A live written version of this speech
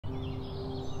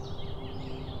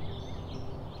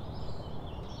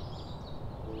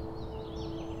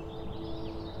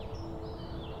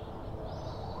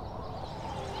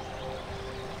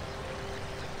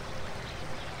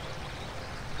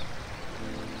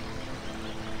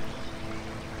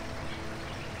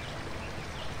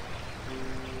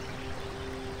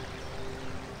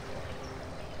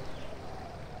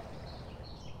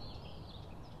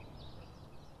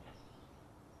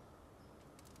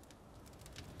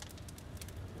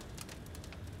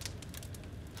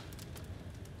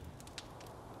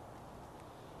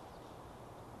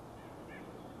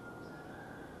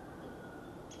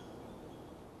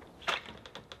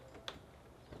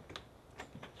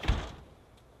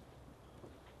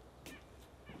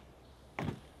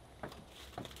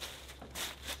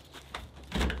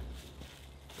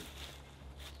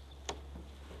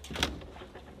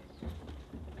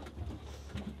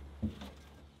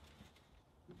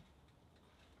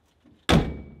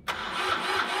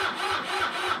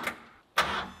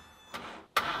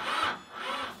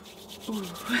Ooh,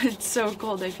 it's so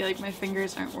cold. I feel like my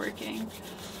fingers aren't working.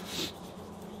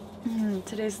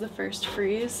 Today's the first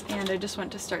freeze, and I just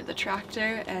went to start the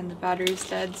tractor and the battery's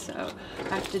dead, so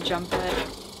I have to jump it.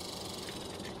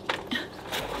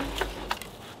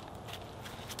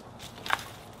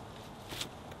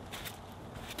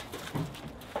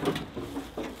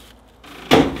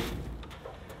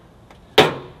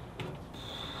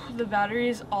 The battery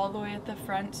is all the way at the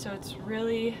front, so it's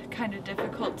really kind of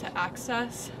difficult to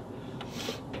access.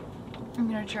 I'm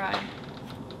gonna try.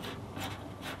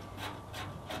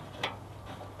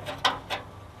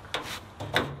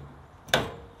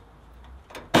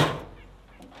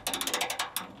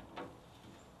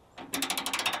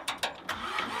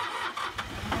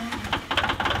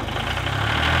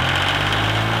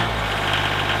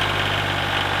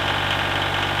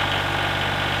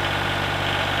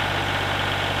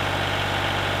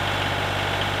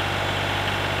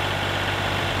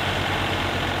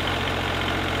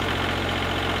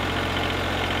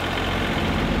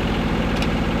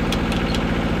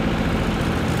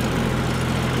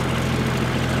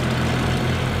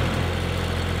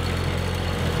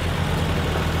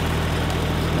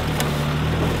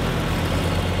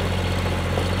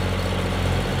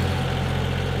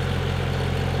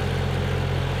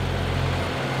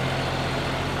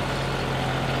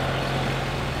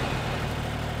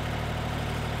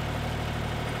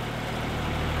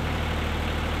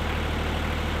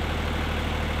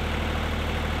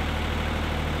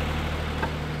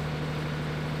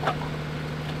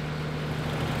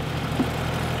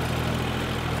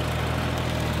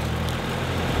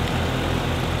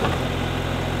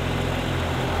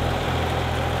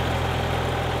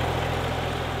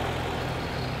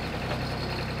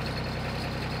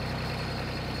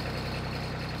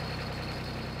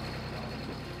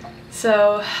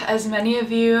 So, as many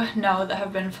of you know that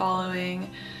have been following,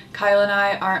 Kyle and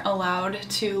I aren't allowed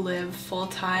to live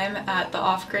full-time at the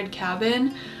off-grid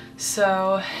cabin,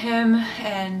 so him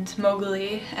and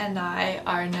Mowgli and I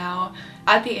are now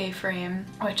at the A-frame,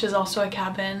 which is also a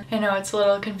cabin. I know it's a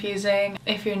little confusing.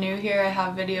 If you're new here, I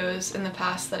have videos in the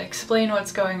past that explain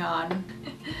what's going on.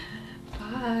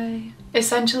 Bye!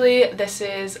 Essentially, this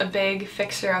is a big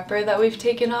fixer-upper that we've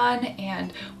taken on,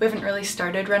 and we haven't really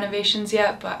started renovations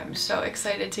yet, but I'm so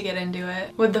excited to get into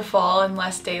it. With the fall and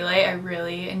less daylight, I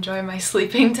really enjoy my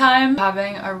sleeping time.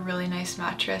 Having a really nice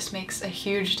mattress makes a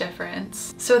huge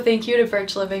difference. So thank you to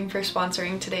Birch Living for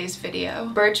sponsoring today's video.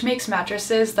 Birch makes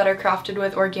mattresses that are crafted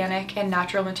with organic and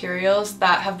natural materials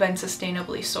that have been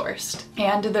sustainably sourced.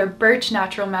 And their Birch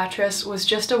Natural mattress was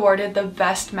just awarded the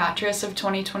best mattress of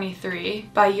 2023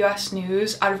 by US News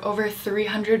out of over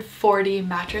 340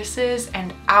 mattresses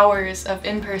and hours of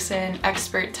in-person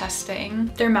expert testing.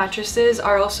 Their mattresses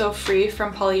are also free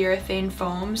from polyurethane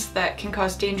foams that can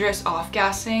cause dangerous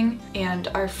off-gassing and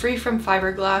are free from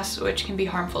fiberglass, which can be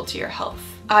harmful to your health.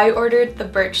 I ordered the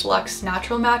Birch Luxe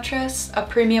Natural mattress, a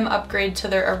premium upgrade to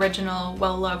their original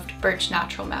well-loved Birch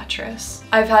Natural mattress.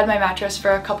 I've had my mattress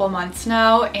for a couple months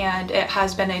now, and it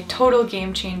has been a total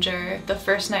game changer. The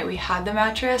first night we had the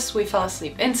mattress, we fell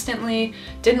asleep instantly,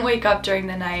 didn't wake up during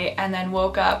the night, and then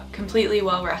woke up completely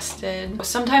well rested.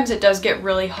 Sometimes it does get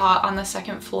really hot on the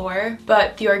second floor,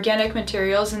 but the organic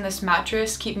materials in this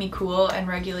mattress keep me cool and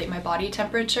regulate my body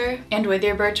temperature. And with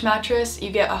your Birch mattress,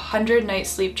 you get a 100-night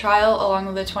sleep trial along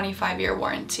with a 25-year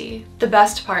warranty. The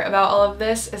best part about all of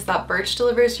this is that Birch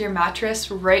delivers your mattress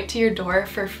right to your door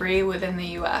for free within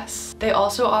the US. They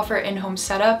also offer in-home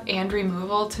setup and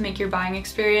removal to make your buying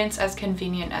experience as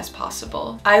convenient as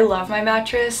possible. I love my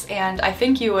mattress, and I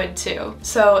think you would too.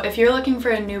 So if you're looking for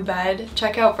a new bed,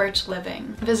 check out Birch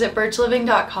Living. Visit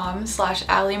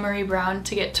birchliving.com/AllieMarieBrown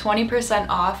to get 20%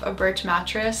 off a Birch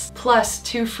mattress plus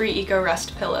 2 free Eco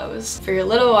Rest pillows. For your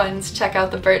little ones, check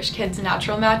out the Birch Kids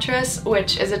Natural mattress,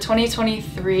 which is a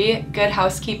 2023 Good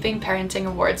Housekeeping Parenting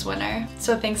Awards winner.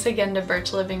 So thanks again to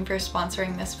Birch Living for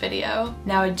sponsoring this video.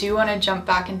 Now I do want to jump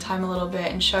back in time a little bit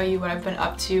and show you what I've been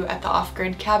up to at the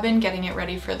off-grid cabin, getting it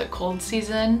ready for the cold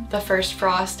season. The first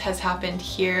frost has happened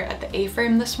here at the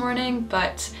A-frame this morning,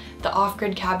 but the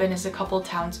off-grid cabin is a couple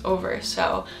towns over,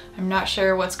 so I'm not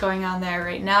sure what's going on there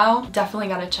right now. Definitely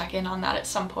gotta check in on that at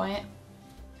some point.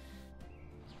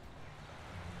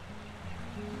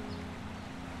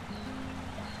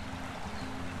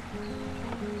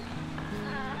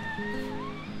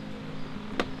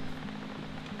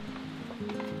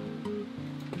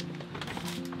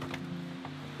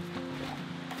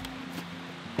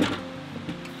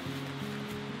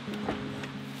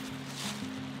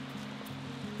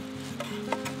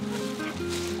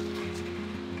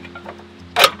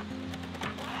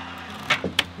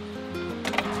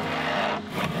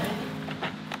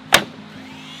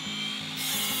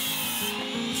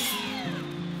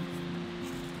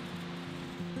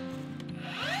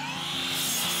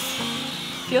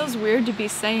 feels weird to be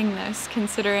saying this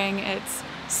considering it's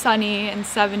sunny and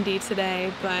 70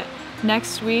 today, but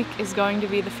next week is going to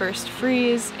be the first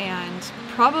freeze and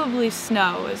probably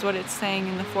snow is what it's saying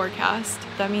in the forecast.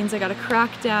 That means I gotta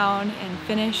crack down and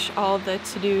finish all the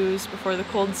to-dos before the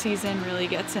cold season really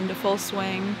gets into full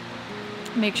swing.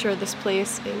 Make sure this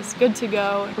place is good to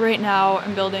go. Right now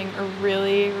I'm building a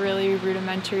really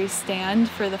rudimentary stand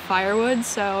for the firewood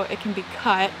so it can be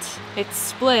cut. It's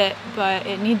split, but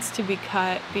it needs to be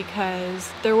cut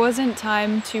because there wasn't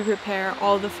time to prepare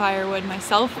all the firewood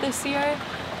myself this year.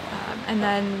 And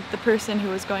then the person who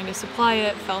was going to supply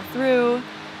it fell through.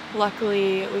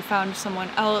 Luckily, we found someone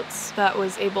else that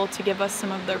was able to give us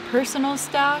some of their personal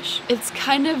stash. It's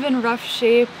kind of in rough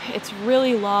shape. It's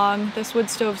really long. This wood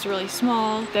stove's really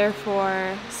small.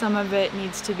 Therefore, some of it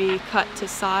needs to be cut to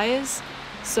size.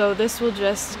 So this will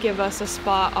just give us a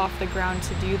spot off the ground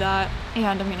to do that.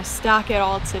 And I'm gonna stack it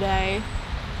all today.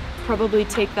 Probably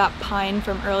take that pine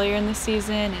from earlier in the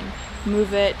season and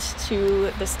move it to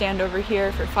the stand over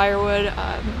here for firewood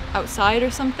outside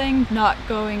or something. Not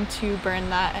going to burn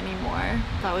that anymore.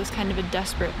 That was kind of a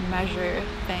desperate measure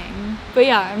thing. But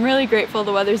yeah, I'm really grateful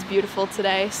the weather's beautiful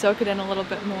today. Soak it in a little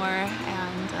bit more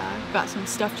and got some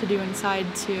stuff to do inside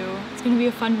too. It's gonna be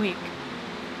a fun week.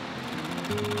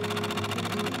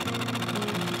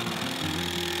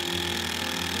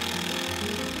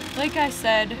 Like I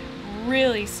said,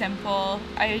 really simple.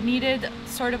 I needed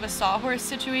sort of a sawhorse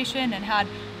situation and had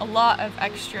a lot of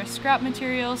extra scrap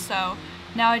material, so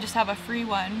now I just have a free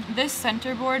one. This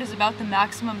center board is about the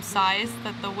maximum size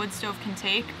that the wood stove can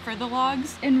take for the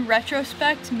logs. In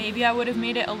retrospect, maybe I would have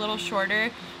made it a little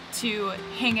shorter to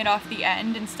hang it off the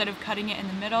end instead of cutting it in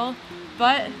the middle,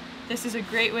 but this is a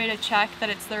great way to check that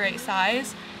it's the right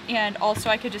size, and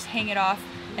also I could just hang it off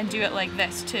and do it like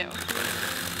this too.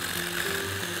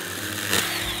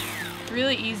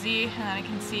 Really easy, and I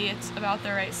can see it's about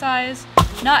the right size.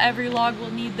 Not every log will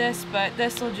need this, but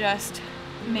this will just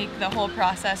make the whole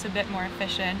process a bit more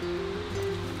efficient.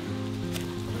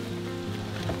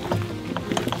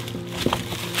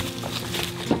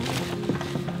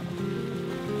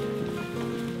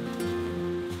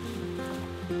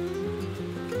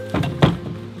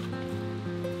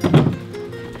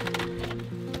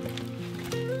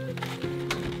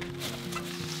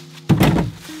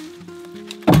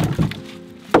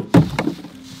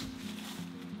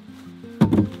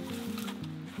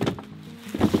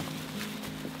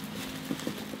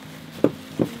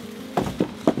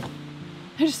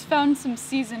 I just found some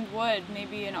seasoned wood,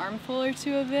 maybe an armful or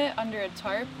two of it under a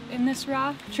tarp in this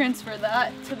rack. Transfer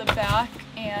that to the back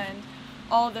and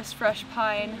all this fresh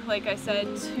pine, like I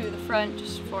said, to the front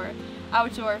just for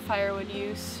outdoor firewood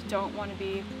use. Don't want to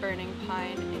be burning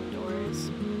pine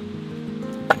indoors.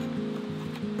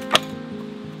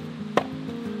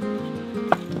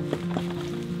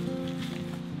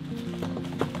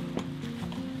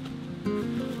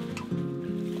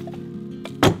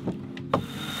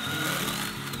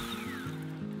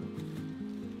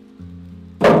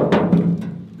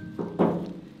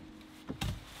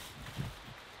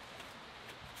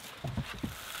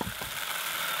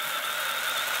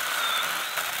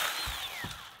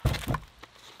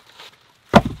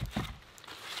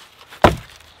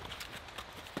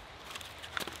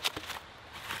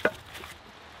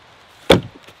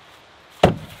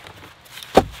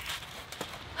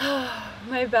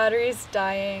 My battery's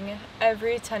dying.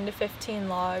 Every 10 to 15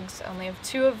 logs, I only have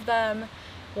 2 of them.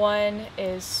 One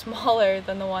is smaller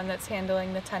than the one that's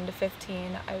handling the 10 to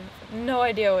 15. I have no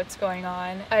idea what's going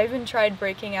on. I even tried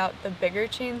breaking out the bigger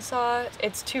chainsaw.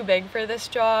 It's too big for this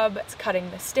job. It's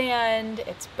cutting the stand,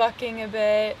 it's bucking a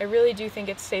bit. I really do think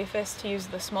it's safest to use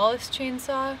the smallest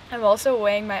chainsaw. I'm also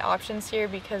weighing my options here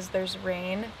because there's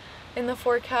rain in the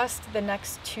forecast the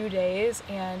next 2 days,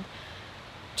 and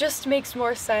just makes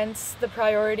more sense. The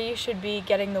priority should be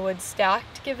getting the wood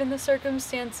stacked given the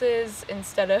circumstances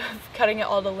instead of cutting it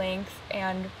all to length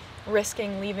and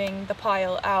risking leaving the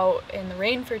pile out in the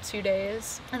rain for 2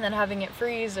 days and then having it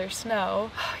freeze or snow.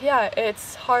 Yeah,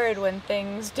 it's hard when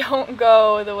things don't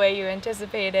go the way you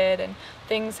anticipated and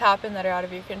things happen that are out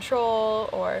of your control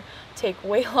or take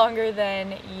way longer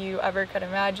than you ever could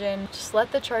imagine. Just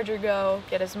let the charger go,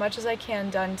 get as much as I can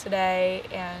done today,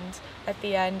 and at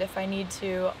the end, if I need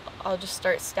to, I'll just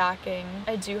start stacking.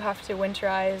 I do have to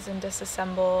winterize and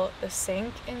disassemble the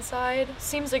sink inside.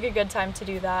 Seems like a good time to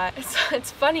do that.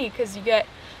 It's funny because you get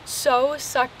so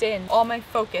sucked in. All my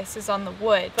focus is on the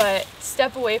wood, but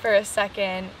step away for a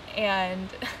second and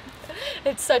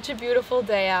it's such a beautiful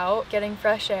day out, getting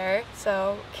fresh air,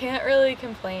 so can't really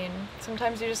complain.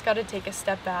 Sometimes you just gotta take a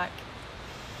step back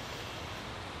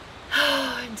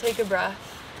and take a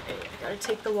breath. Okay, I gotta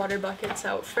take the water buckets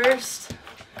out first.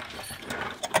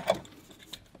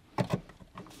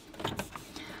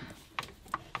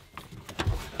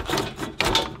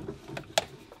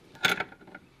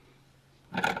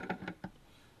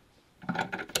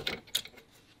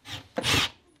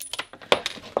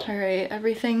 Alright,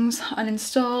 everything's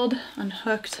uninstalled,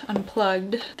 unhooked,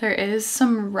 unplugged. There is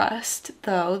some rust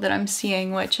though that I'm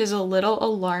seeing, which is a little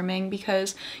alarming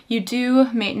because you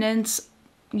do maintenance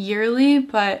yearly,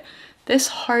 but this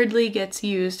hardly gets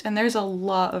used and there's a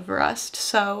lot of rust.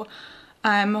 So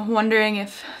I'm wondering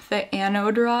if the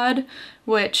anode rod,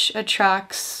 which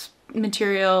attracts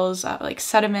materials like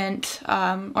sediment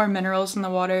or minerals in the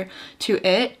water to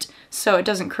it, so it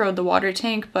doesn't corrode the water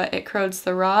tank, but it corrodes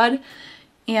the rod.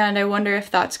 And I wonder if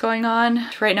that's going on.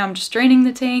 Right now I'm just draining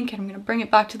the tank and I'm gonna bring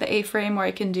it back to the A-frame where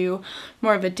I can do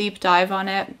more of a deep dive on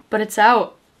it. But it's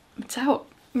out. It's out.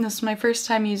 And this is my first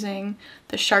time using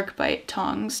the shark bite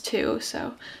tongs too,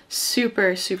 so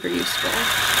super, super useful.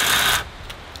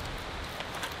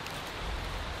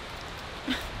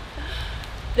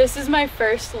 This is my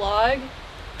first log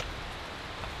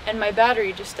and my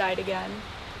battery just died again.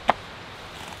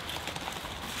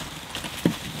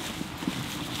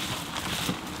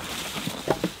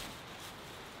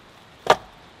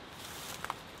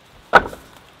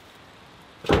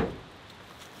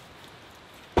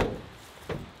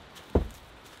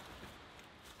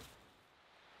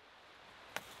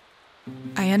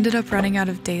 I ended up running out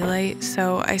of daylight,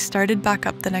 so I started back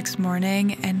up the next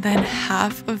morning and then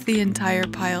half of the entire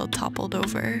pile toppled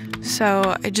over.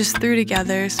 So I just threw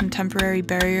together some temporary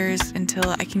barriers until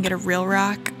I can get a real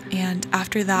rack, and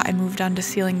after that I moved on to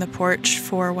sealing the porch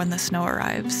for when the snow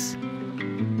arrives.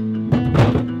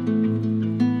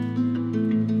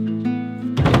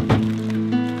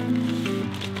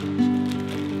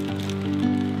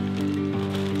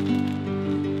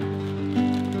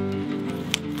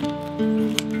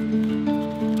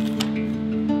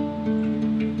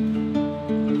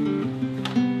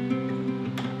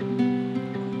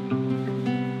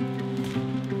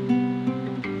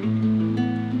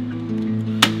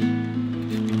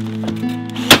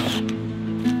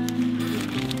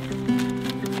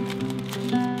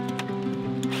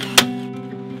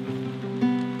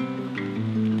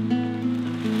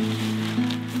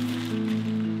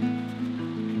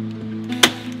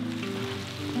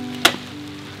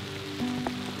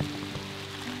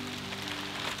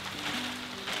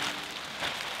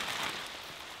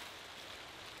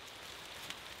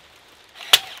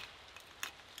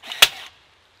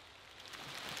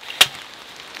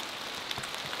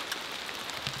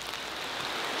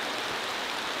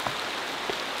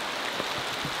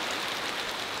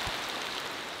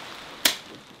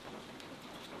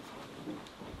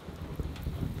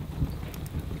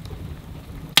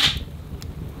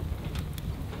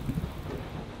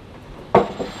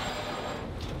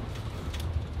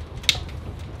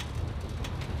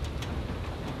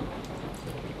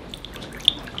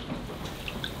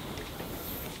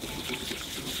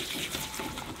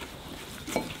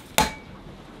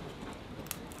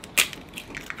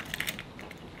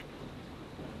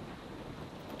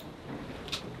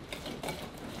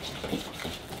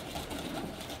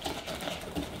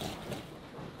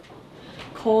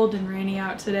 Cold and rainy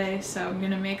out today, so I'm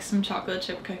gonna make some chocolate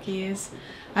chip cookies.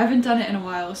 I haven't done it in a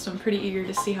while, so I'm pretty eager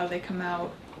to see how they come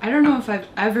out. I don't know if I've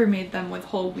ever made them with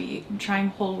whole wheat. I'm trying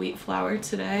whole wheat flour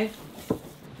today.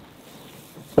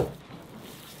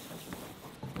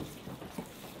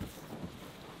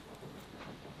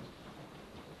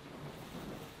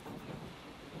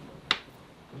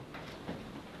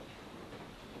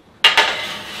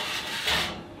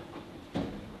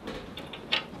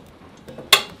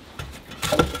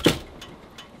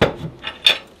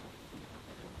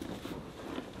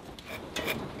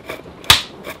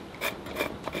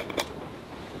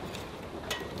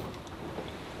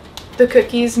 The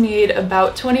cookies need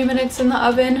about 20 minutes in the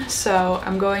oven, so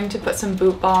I'm going to put some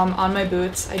boot balm on my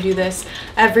boots. I do this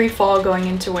every fall going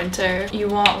into winter. You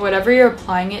want whatever you're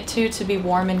applying it to be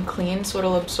warm and clean so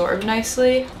it'll absorb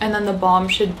nicely. And then the balm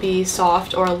should be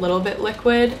soft or a little bit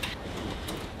liquid.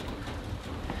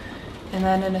 And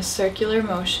then in a circular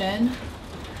motion,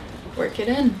 work it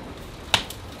in.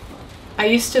 I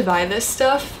used to buy this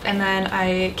stuff and then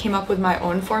I came up with my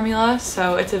own formula,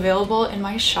 so it's available in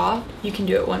my shop. You can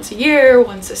do it once a year,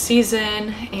 once a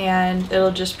season, and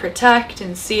it'll just protect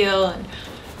and seal and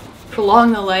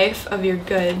prolong the life of your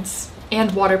goods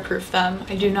and waterproof them.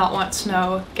 I do not want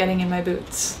snow getting in my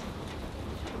boots.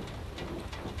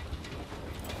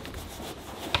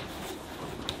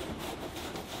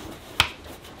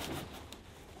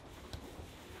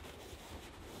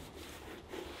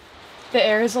 The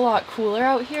air is a lot cooler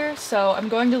out here, so I'm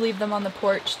going to leave them on the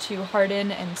porch to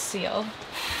harden and seal.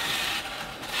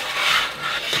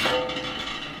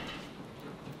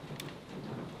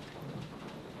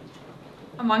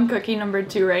 I'm on cookie number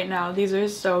 2 right now. These are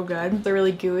so good. They're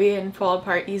really gooey and fall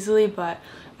apart easily, but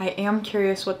I am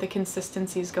curious what the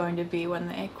consistency is going to be when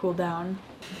they cool down.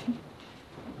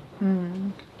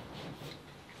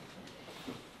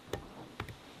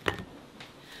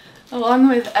 Along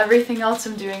with everything else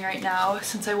I'm doing right now,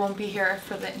 since I won't be here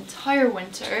for the entire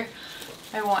winter,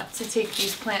 I want to take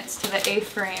these plants to the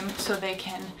A-frame so they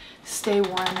can stay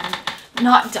warm and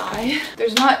not die.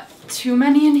 There's not too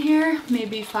many in here,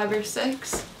 maybe 5 or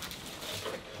 6.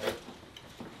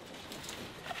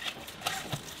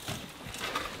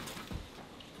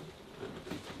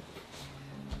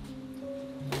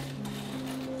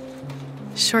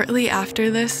 Shortly after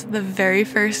this, the very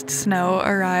first snow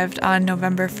arrived on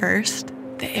November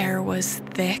 1st. The air was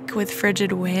thick with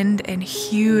frigid wind and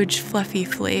huge fluffy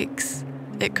flakes.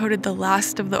 It coated the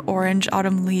last of the orange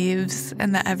autumn leaves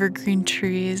and the evergreen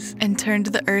trees and turned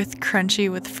the earth crunchy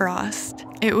with frost.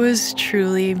 It was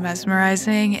truly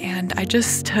mesmerizing, and I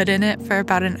just stood in it for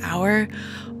about an hour,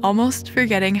 almost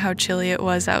forgetting how chilly it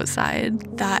was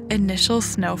outside. That initial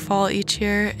snowfall each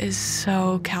year is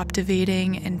so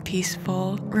captivating and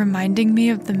peaceful, reminding me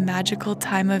of the magical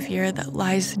time of year that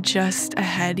lies just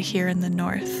ahead here in the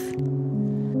north.